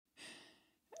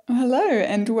Hello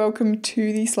and welcome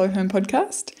to the Slow Home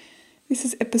Podcast. This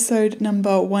is episode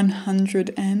number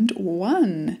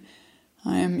 101.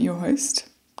 I am your host,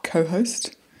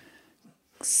 co-host,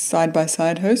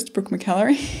 side-by-side host, Brooke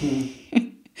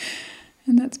McAlary.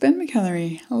 And that's Ben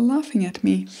McAlary laughing at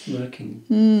me.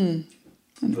 Smirking.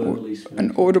 Verbally smirking.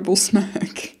 An audible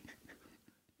smirk.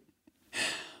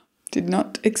 Did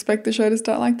not expect the show to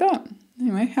start like that.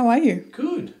 Anyway, how are you?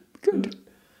 Good.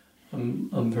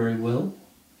 I'm very well.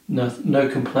 No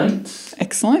complaints.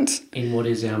 Excellent. In what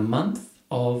is our month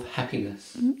of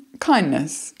happiness.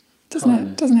 Kindness.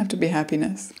 Doesn't have to be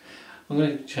happiness. I'm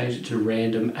going to change it to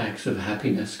random acts of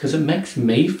happiness because it makes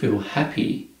me feel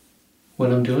happy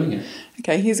when I'm doing it.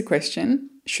 Okay, here's a question.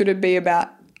 Should it be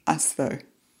about us though?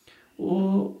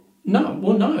 No,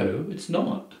 it's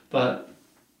not. But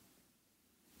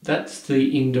that's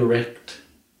the indirect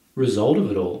result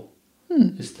of it all.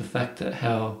 Is the fact that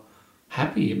how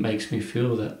happy it makes me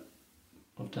feel that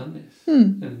I've done this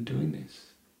and doing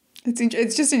this.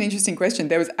 It's just an interesting question.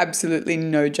 There was absolutely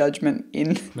no judgment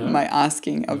in my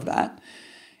asking of that.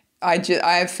 I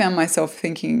have found myself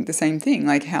thinking the same thing,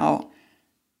 like how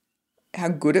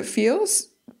good it feels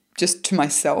just to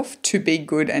myself to be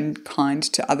good and kind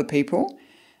to other people.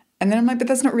 And then I'm like, but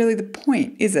that's not really the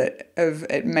point, is it, of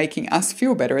it making us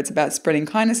feel better? It's about spreading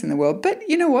kindness in the world. But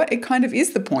you know what? It kind of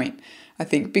is the point, I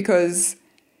think, because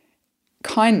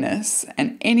kindness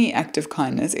and any act of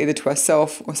kindness, either to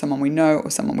ourselves or someone we know or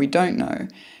someone we don't know,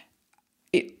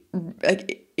 it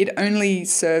only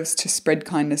serves to spread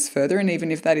kindness further. And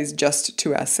even if that is just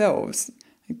to ourselves,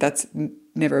 that's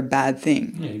never a bad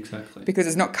thing. Yeah, exactly. Because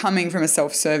it's not coming from a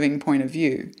self-serving point of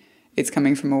view. It's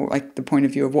coming from the point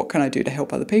of view of what can I do to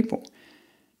help other people.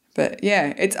 But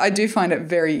yeah, I do find it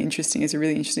very interesting. It's a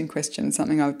really interesting question,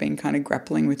 something I've been kind of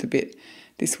grappling with a bit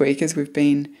this week as we've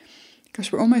been,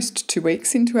 we're almost 2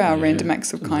 weeks into our Random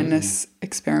Acts of Kindness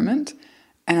experiment.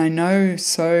 And I know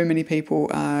so many people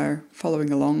are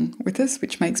following along with us,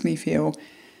 which makes me feel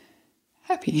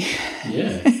happy.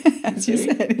 Yeah. As you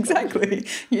said, exactly.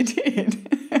 You did.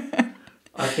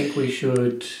 I think we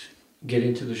should get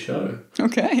into the show.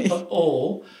 Okay.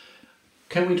 Or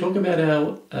can we talk about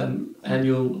our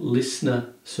annual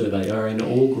listener survey, our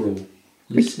inaugural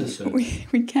listener survey?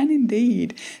 We can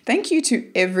indeed. Thank you to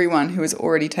everyone who has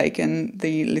already taken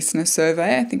the listener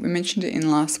survey. I think we mentioned it in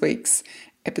last week's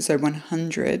episode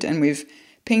 100, and we've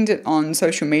pinged it on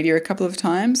social media a couple of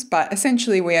times. But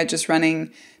essentially, we are just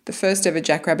running the first ever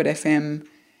Jackrabbit FM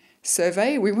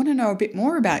survey. We want to know a bit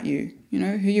more about you, who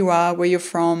you are, where you're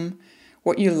from,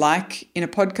 what you like in a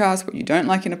podcast, what you don't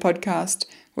like in a podcast,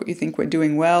 what you think we're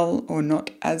doing well or not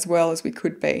as well as we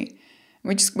could be.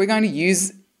 We're going to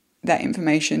use that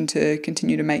information to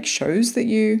continue to make shows that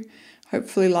you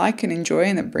hopefully like and enjoy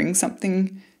and that bring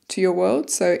something to your world.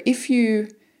 So if you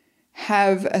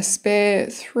have a spare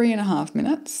 3.5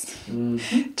 minutes,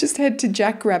 just head to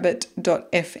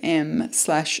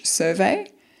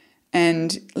jackrabbit.fm/survey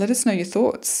and let us know your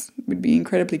thoughts. We'd be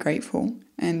incredibly grateful.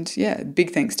 And yeah,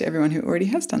 big thanks to everyone who already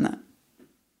has done that.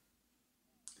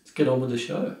 Let's get on with the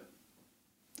show.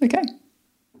 Okay.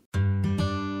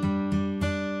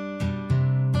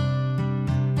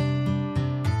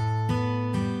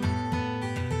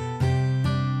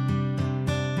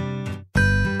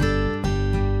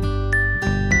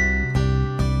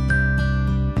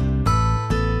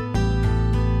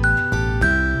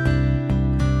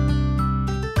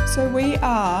 So we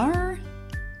are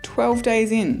 12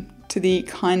 days in to the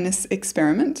kindness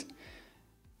experiment.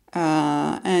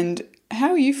 And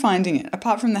how are you finding it?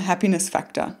 Apart from the happiness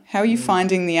factor, how are you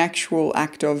finding the actual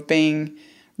act of being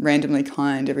randomly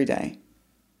kind every day?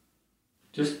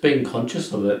 Just being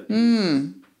conscious of it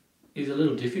is a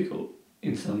little difficult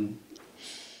in some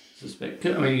respect.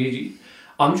 I mean,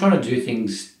 I'm trying to do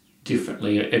things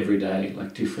differently every day,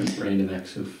 like different random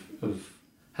acts of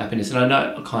happiness. And I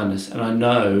know kindness. And I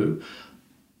know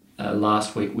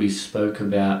last week we spoke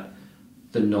about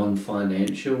the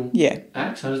non-financial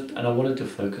acts. And I wanted to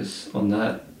focus on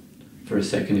that for a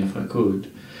second if I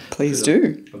could. Please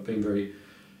do. I've been very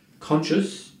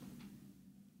conscious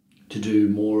to do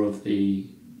more of the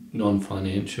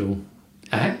non-financial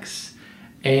acts.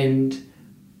 And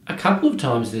a couple of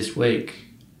times this week,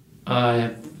 I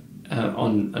have,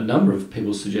 on a number of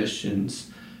people's suggestions,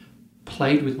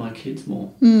 played with my kids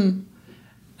more.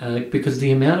 Because the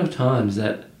amount of times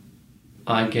that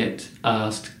I get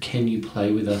asked, can you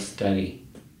play with us, Daddy?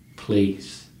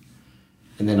 Please.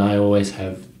 And then I always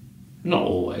have, not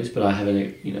always, but I have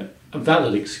a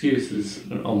valid excuse is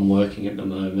I'm working at the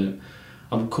moment,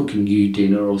 I'm cooking you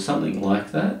dinner or something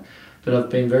like that. But I've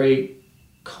been very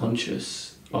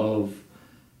conscious of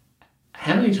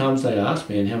how many times they ask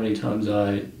me and how many times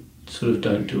I sort of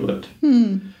don't do it.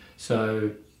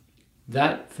 So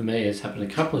that for me has happened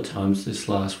a couple of times this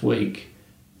last week.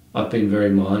 I've been very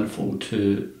mindful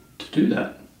to do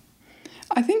that.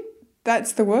 I think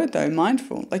that's the word though,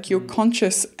 mindful. Like you're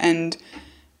conscious and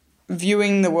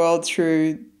viewing the world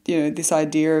through, this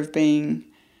idea of being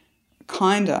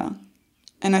kinder.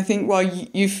 And I think while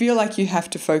you feel like you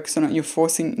have to focus on it,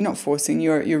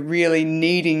 you're really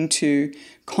needing to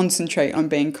concentrate on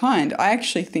being kind. I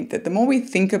actually think that the more we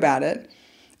think about it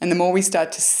and the more we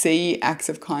start to see acts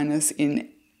of kindness in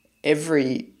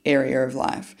every area of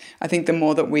life, I think the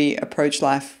more that we approach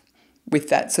life with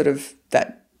that sort of,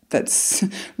 that's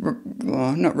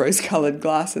well, not rose-coloured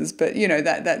glasses, but,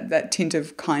 that tint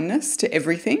of kindness to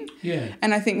everything. Yeah.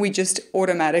 And I think we just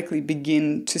automatically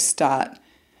begin to start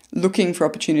looking for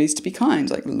opportunities to be kind,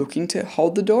 like looking to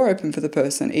hold the door open for the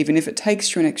person, even if it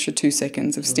takes you an extra 2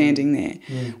 seconds of standing there,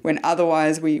 when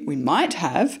otherwise we might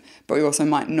have, but we also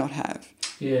might not have.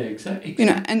 Yeah, exactly.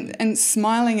 And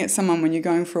smiling at someone when you're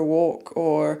going for a walk,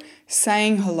 or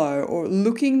saying hello, or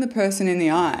looking the person in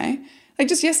the eye. Like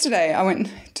just yesterday, I went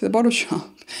to the bottle shop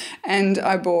and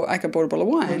I bought a bottle of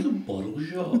wine. What's a bottle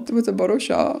shop? It was a bottle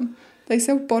shop. They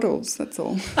sell bottles, that's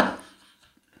all.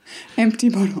 Empty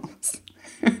bottles.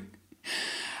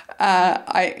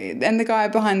 And the guy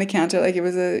behind the counter, like it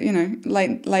was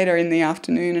later in the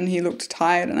afternoon, and he looked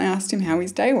tired, and I asked him how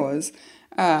his day was.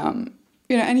 And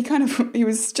he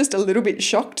was just a little bit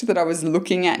shocked that I was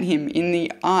looking at him in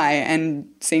the eye and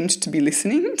seemed to be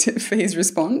listening for his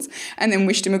response, and then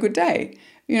wished him a good day.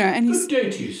 And good day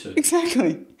to you, sir.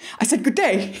 Exactly. I said, good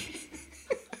day.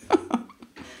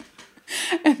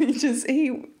 And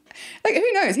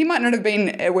who knows? He might not have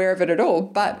been aware of it at all,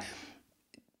 but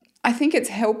I think it's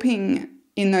helping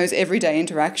in those everyday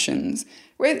interactions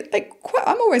where,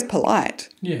 I'm always polite.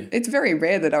 Yeah. It's very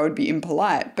rare that I would be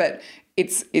impolite, but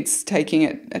it's taking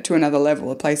it to another level,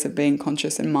 a place of being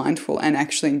conscious and mindful and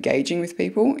actually engaging with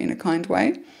people in a kind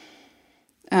way.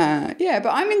 But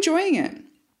I'm enjoying it.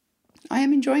 I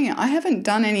am enjoying it. I haven't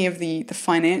done any of the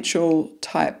financial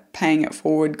type paying it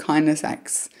forward kindness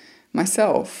acts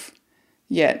myself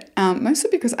yet, mostly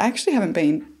because I actually haven't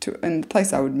been to, and the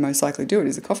place I would most likely do it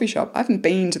is a coffee shop. I haven't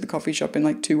been to the coffee shop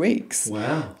in 2 weeks.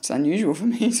 Wow. It's unusual for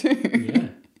me too. Yeah.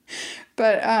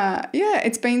 But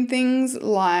it's been things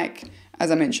like, as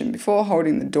I mentioned before,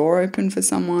 holding the door open for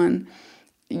someone.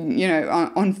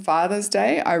 On Father's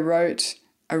Day, I wrote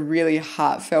a really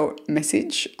heartfelt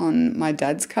message on my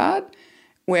dad's card,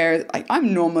 where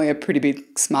I'm normally a pretty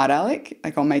big smart aleck.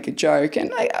 I'll make a joke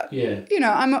and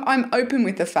I'm open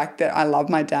with the fact that I love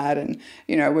my dad and,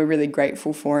 we're really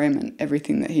grateful for him and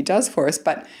everything that he does for us.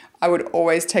 But I would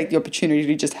always take the opportunity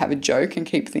to just have a joke and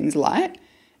keep things light.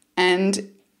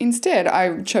 And instead,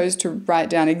 I chose to write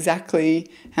down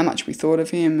exactly how much we thought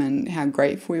of him and how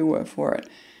grateful we were for it.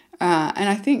 And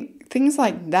I think things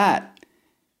like that,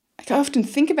 I often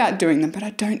think about doing them, but I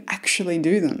don't actually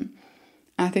do them.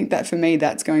 I think that for me,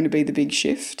 that's going to be the big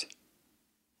shift,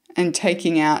 and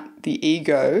taking out the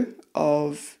ego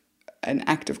of an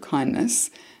act of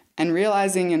kindness and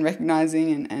realizing and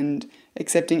recognizing and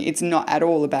accepting it's not at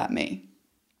all about me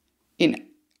in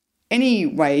any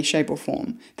way, shape or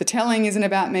form. The telling isn't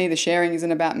about me. The sharing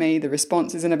isn't about me. The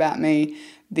response isn't about me.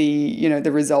 The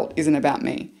result isn't about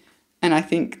me. And I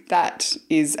think that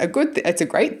is it's a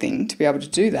great thing to be able to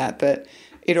do that, but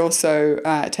it also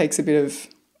takes a bit of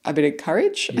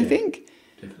courage, I think.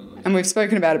 Definitely. And we've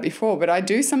spoken about it before, but I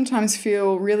do sometimes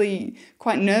feel really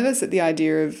quite nervous at the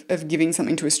idea of giving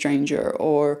something to a stranger,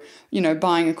 or,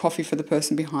 buying a coffee for the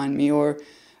person behind me, or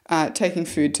taking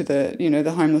food to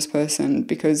the homeless person,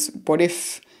 because what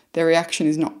if their reaction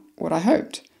is not what I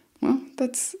hoped? Well,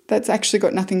 that's actually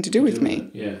got nothing to do with me.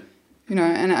 Yeah.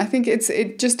 And I think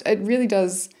it really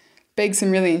does beg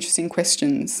some really interesting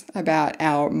questions about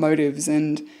our motives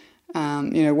and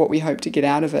what we hope to get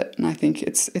out of it. And I think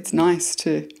it's nice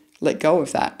to let go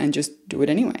of that and just do it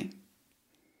anyway.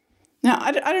 Now,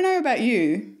 I don't know about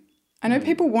you. I know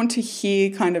people want to hear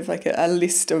kind of like a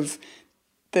list of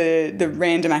the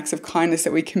random acts of kindness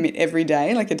that we commit every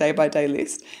day, like a day-by-day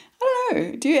list. I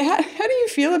don't know. How do you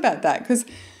feel about that? Because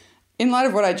in light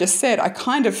of what I just said, I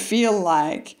kind of feel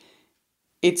like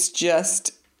it's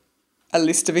just a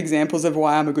list of examples of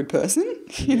why I'm a good person,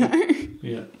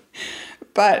 Yeah.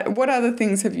 But what other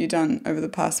things have you done over the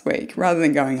past week, rather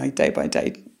than going like day by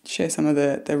day? Share some of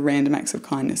the random acts of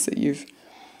kindness that you've...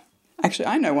 Actually,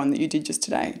 I know one that you did just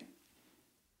today.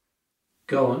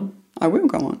 Go on. I will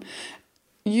go on.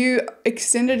 You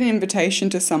extended an invitation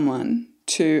to someone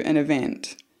to an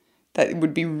event that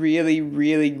would be really,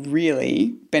 really,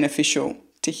 really beneficial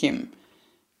to him.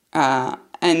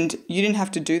 And you didn't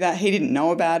have to do that. He didn't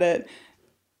know about it.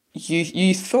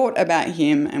 You thought about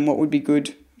him and what would be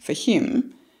good for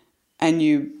him, and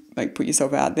you like put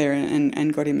yourself out there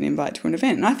and got him an invite to an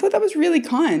event. And I thought that was really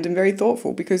kind and very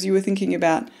thoughtful because you were thinking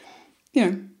about, you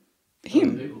know,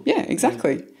 him. Yeah,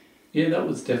 exactly. Yeah,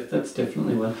 that's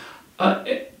definitely one.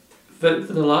 For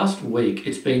the last week,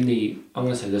 it's been I'm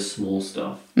going to say the small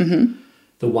stuff, Mm-hmm.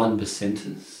 the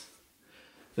 1%ers,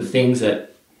 the things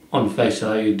that on face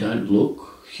value don't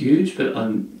look huge, but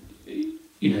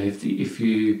if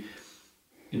you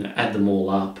add them all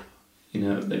up,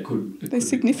 they're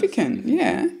significant.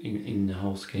 Yeah. In the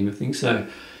whole scheme of things. So,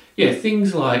 yeah,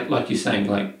 things like you're saying,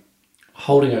 like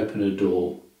holding open a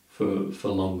door for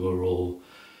longer, or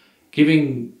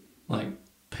giving like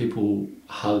people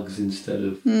hugs instead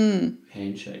of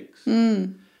handshakes.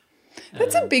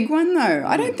 That's a big one, though.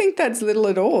 I don't think that's little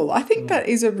at all. I think that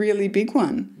is a really big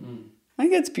one. I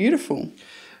think that's beautiful.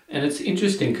 And it's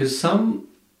interesting because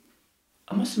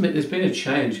I must admit, there's been a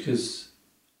change because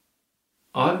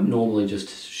I've normally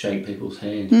just shake people's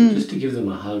hands, but just to give them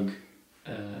a hug,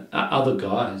 other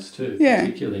guys too,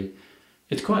 particularly.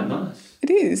 It's quite nice. It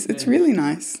is. It's really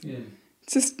nice. Yeah.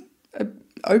 It's just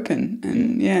open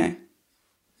and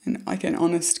and like an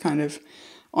honest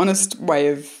way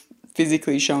of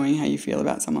physically showing how you feel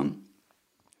about someone.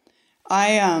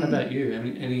 How about you? I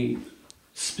mean, any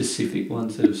specific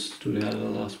ones that have stood out in the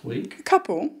last week? A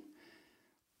couple.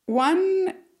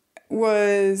 One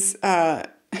was a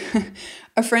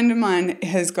friend of mine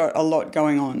has got a lot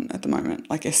going on at the moment,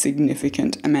 like a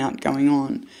significant amount going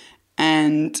on.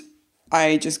 And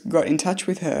I just got in touch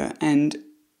with her, and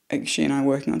she and I are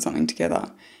working on something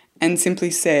together, and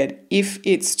simply said, if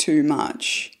it's too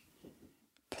much,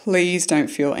 please don't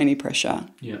feel any pressure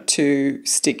to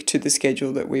stick to the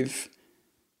schedule that we've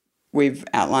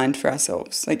outlined for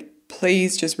ourselves. Like,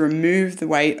 please just remove the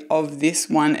weight of this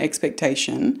one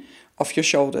expectation off your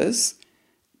shoulders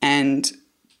and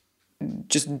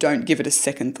just don't give it a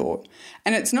second thought.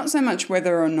 And it's not so much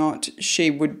whether or not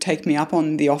she would take me up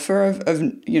on the offer of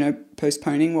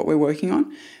postponing what we're working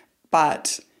on,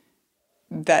 but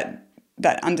that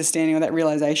understanding or that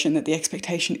realization that the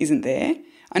expectation isn't there.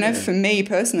 I know for me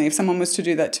personally, if someone was to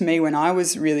do that to me when I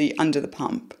was really under the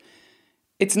pump,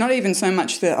 it's not even so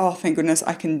much that, oh, thank goodness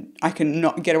I can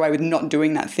not get away with not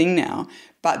doing that thing now,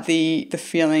 but the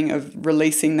feeling of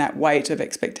releasing that weight of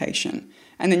expectation.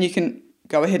 And then you can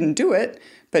go ahead and do it,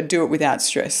 but do it without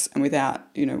stress and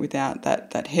without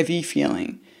that heavy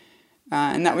feeling.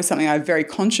 And that was something I very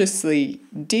consciously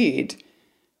did,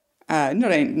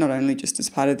 not only just as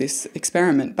part of this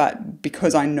experiment, but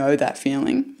because I know that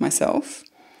feeling myself.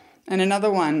 And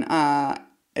another one,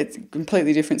 it's a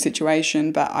completely different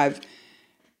situation, but I've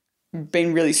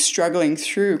been really struggling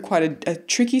through quite a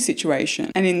tricky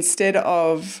situation. And instead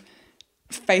of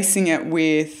facing it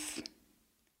with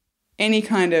any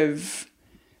kind of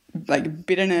like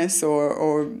bitterness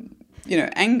or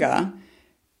anger,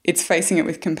 it's facing it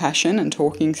with compassion and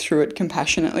talking through it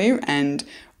compassionately and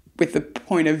with the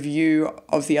point of view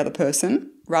of the other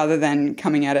person rather than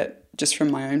coming at it just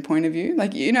from my own point of view.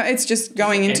 Like, it's just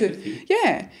going into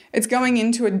empathy. It's going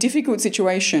into a difficult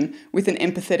situation with an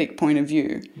empathetic point of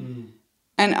view.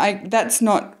 And that's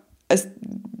not a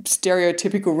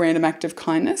stereotypical random act of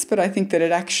kindness, but I think that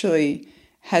it actually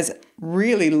has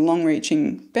really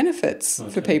long-reaching benefits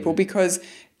for people because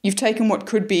you've taken what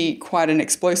could be quite an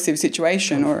explosive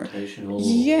situation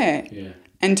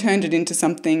and turned it into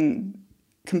something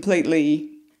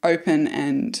completely open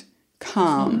and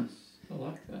calm. Nice. I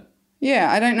like that.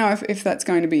 Yeah, I don't know if that's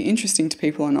going to be interesting to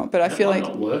people or not, but I feel like... It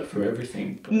might not work for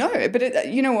everything. But... No, but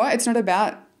you know what? It's not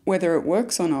about whether it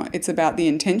works or not. It's about the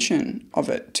intention of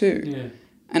it too. Yeah.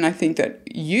 And I think that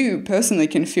you personally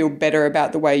can feel better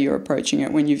about the way you're approaching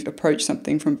it when you've approached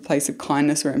something from a place of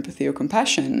kindness or empathy or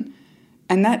compassion,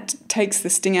 and that takes the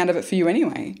sting out of it for you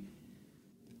anyway.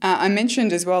 I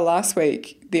mentioned as well last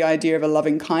week the idea of a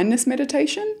loving kindness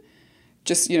meditation,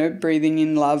 just, breathing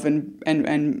in love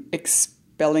and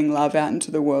expelling love out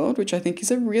into the world, which I think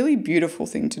is a really beautiful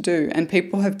thing to do. And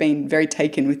people have been very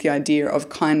taken with the idea of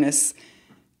kindness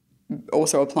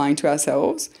also applying to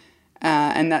ourselves.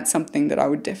 And that's something that I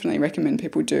would definitely recommend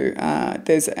people do.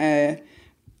 There's at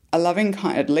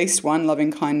least one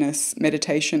loving kindness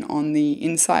meditation on the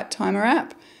Insight Timer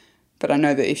app. But I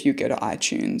know that if you go to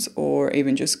iTunes or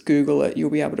even just Google it, you'll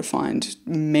be able to find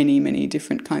many, many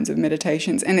different kinds of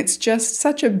meditations. And it's just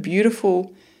such a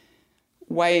beautiful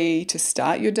way to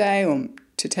start your day or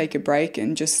to take a break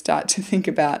and just start to think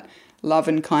about love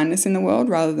and kindness in the world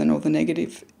rather than all the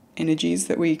negative energies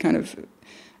that we kind of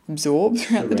absorb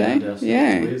throughout the day.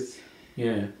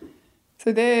 Yeah.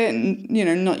 So they're,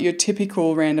 not your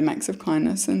typical random acts of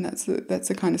kindness, and that's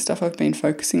the kind of stuff I've been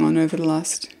focusing on over the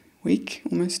last week,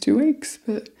 almost 2 weeks.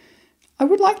 But I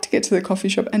would like to get to the coffee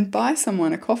shop and buy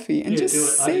someone a coffee and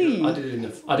just see.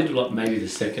 I did like maybe the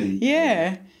second.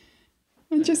 Yeah,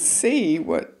 and just see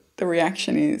what the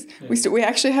reaction is. Yeah. We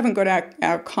actually haven't got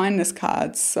our kindness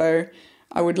cards, so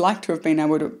I would like to have been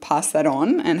able to pass that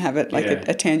on and have it like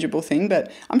a tangible thing,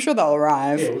 but I'm sure they'll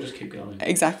arrive. Yeah, we'll just keep going.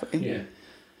 Exactly. Yeah.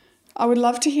 I would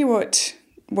love to hear what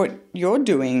you're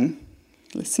doing,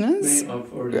 listeners.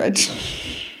 I've already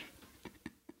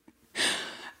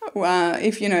Well,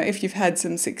 if you've had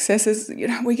some successes,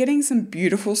 we're getting some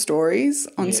beautiful stories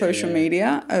on social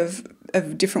media of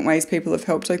different ways people have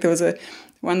helped. Like there was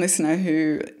one listener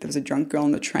there was a drunk girl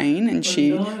on the train, and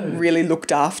she really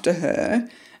looked after her.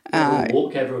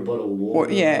 Gave her a bottle of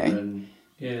water. And,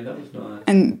 that was nice.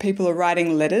 And people are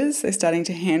writing letters. They're starting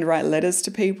to handwrite letters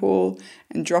to people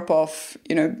and drop off,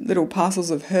 little parcels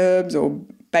of herbs or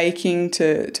baking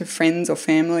to friends or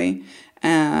family.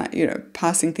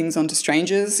 Passing things on to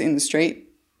strangers in the street,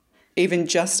 even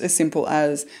just as simple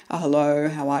as a hello,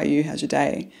 how are you, how's your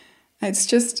day? It's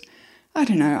just, I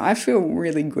don't know, I feel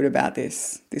really good about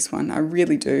this one. I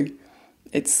really do.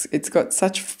 It's got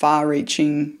such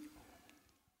far-reaching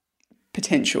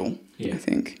potential, I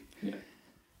think. Yeah.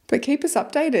 But keep us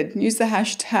updated. Use the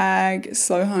hashtag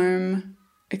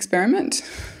 #SlowHomeExperiment.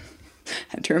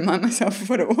 Had to remind myself of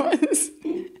what it was.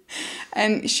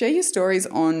 And share your stories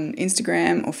on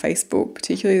Instagram or Facebook,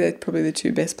 particularly. They're probably the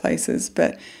two best places.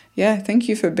 But yeah, thank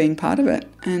you for being part of it.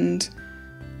 And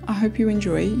I hope you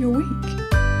enjoy your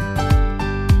week.